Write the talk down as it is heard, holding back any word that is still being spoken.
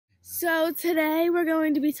So today we're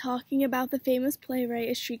going to be talking about the famous playwright,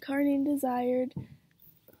 A Streetcar Named Desired.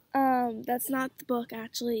 That's not the book,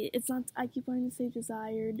 actually. It's not, I keep wanting to say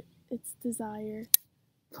Desired. It's Desire.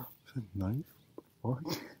 Knife? What?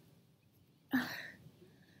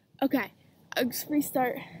 Okay, I'll just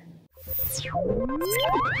restart.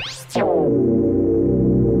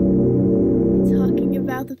 Talking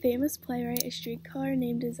about the famous playwright, A Streetcar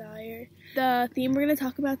Named Desire. The theme we're going to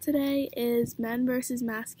talk about today is men versus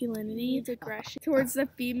masculinity. It's aggression towards the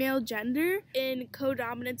female gender. In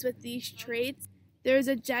codominance with these traits, there's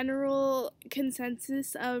a general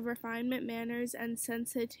consensus of refinement, manners, and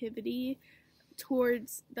sensitivity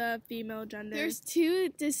towards the female gender. There's two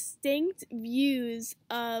distinct views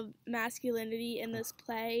of masculinity in this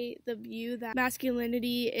play. The view that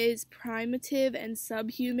masculinity is primitive and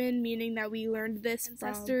subhuman, meaning that we learned this from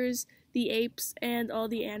ancestors, the apes, and all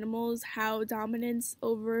the animals, how dominance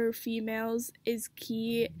over females is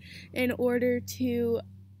key in order to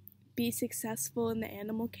be successful in the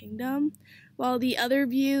animal kingdom, while the other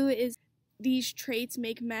view is these traits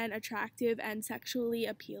make men attractive and sexually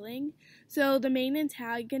appealing. So the main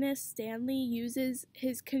antagonist, Stanley, uses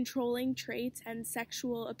his controlling traits and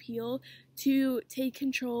sexual appeal to take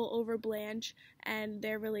control over Blanche and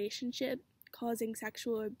their relationship, causing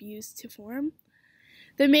sexual abuse to form.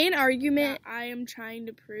 The main argument I am trying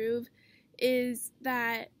to prove is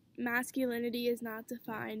that masculinity is not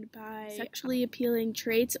defined by sexually appealing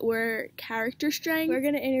traits or character strength. We're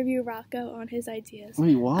going to interview Rocco on his ideas.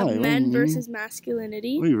 Wait, why? Of men versus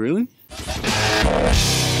masculinity. Wait, really?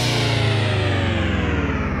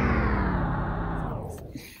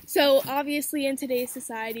 So obviously in today's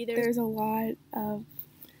society there's a lot of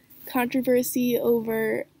controversy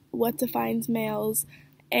over what defines males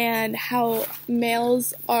and how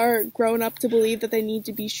males are grown up to believe that they need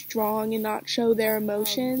to be strong and not show their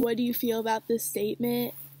emotion. What do you feel about this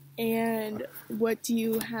statement, and what do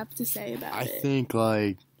you have to say about it? I think,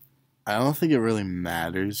 I don't think it really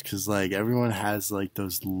matters, because, everyone has,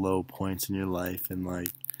 those low points in your life, and,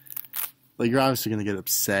 you're obviously going to get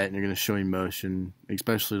upset, and you're going to show emotion,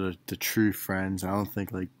 especially the true friends. I don't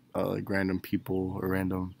think, random people, or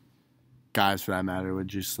random guys, for that matter, would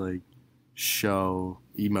just, show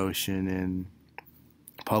emotion in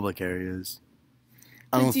public areas.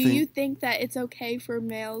 Do you think that it's okay for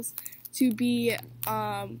males to be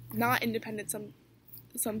not independent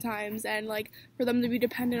sometimes, and for them to be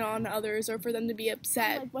dependent on others, or for them to be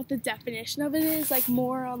upset? What the definition of it is,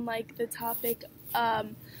 more on the topic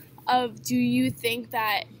of do you think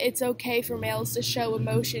that it's okay for males to show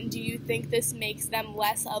emotion? Do you think this makes them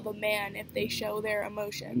less of a man if they show their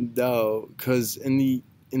emotion? No, because in the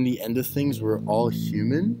end of things, we're all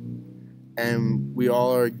human, and we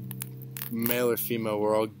all are, male or female,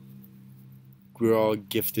 we're all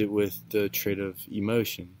gifted with the trait of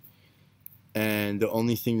emotion. And the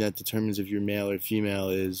only thing that determines if you're male or female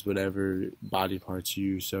is whatever body parts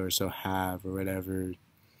you so have, or whatever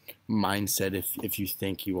mindset if you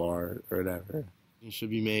think you are, or whatever. It should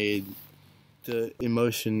be made, the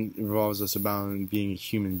emotion revolves us about being a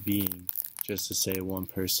human being. Just to say one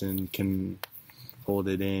person can hold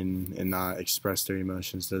it in and not express their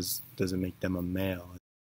emotions doesn't make them a male.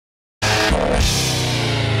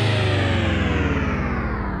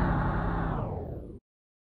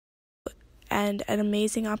 And an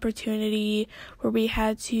amazing opportunity where we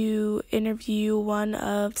had to interview one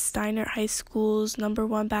of Steiner High School's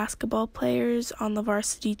 #1 basketball players on the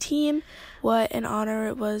varsity team. What an honor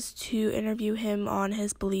it was to interview him on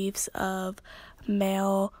his beliefs of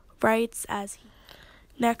male rights.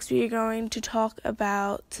 Next, we are going to talk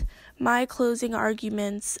about my closing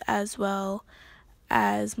arguments as well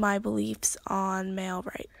as my beliefs on male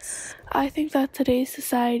rights. I think that today's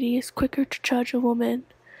society is quicker to judge a woman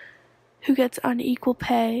who gets unequal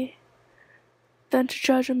pay than to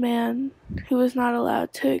judge a man who is not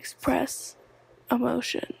allowed to express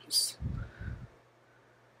emotions.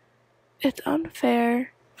 It's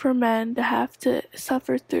unfair for men to have to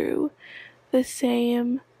suffer through the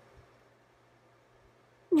same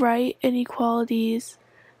right inequalities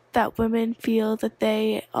that women feel that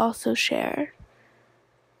they also share.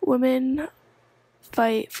 Women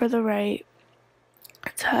fight for the right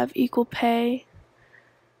to have equal pay,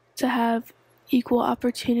 to have equal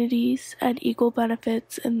opportunities and equal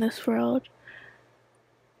benefits in this world,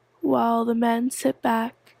 while the men sit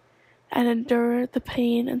back and endure the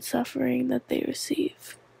pain and suffering that they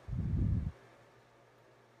receive.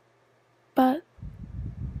 But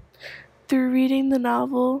through reading the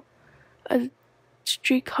novel A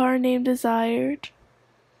Streetcar Named Desired,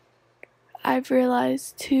 I've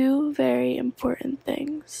realized two very important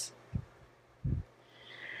things.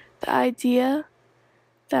 The idea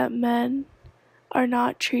that men are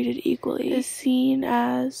not treated equally is seen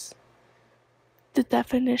as the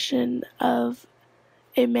definition of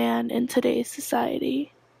a man in today's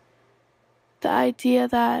society. The idea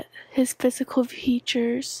that his physical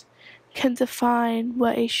features can define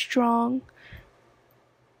what a strong,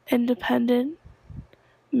 independent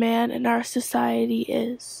man in our society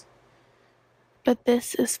is. But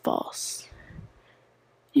this is false.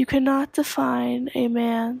 You cannot define a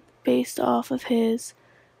man based off of his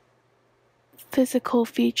physical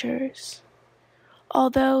features.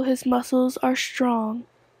 Although his muscles are strong,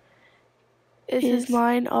 is his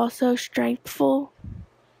mind also strengthful?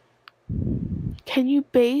 Can you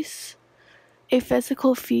base a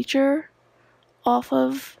physical feature off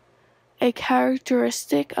of a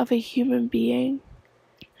characteristic of a human being?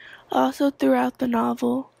 Also, throughout the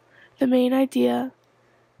novel, the main idea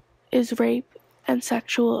is rape and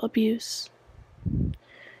sexual abuse.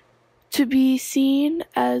 To be seen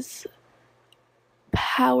as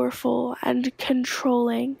powerful and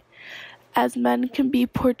controlling as men can be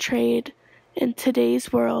portrayed in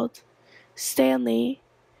today's world, Stanley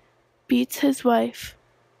beats his wife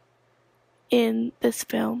in this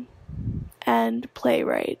film and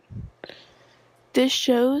playwright. This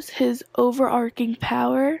shows his overarching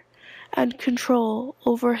power and control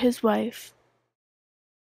over his wife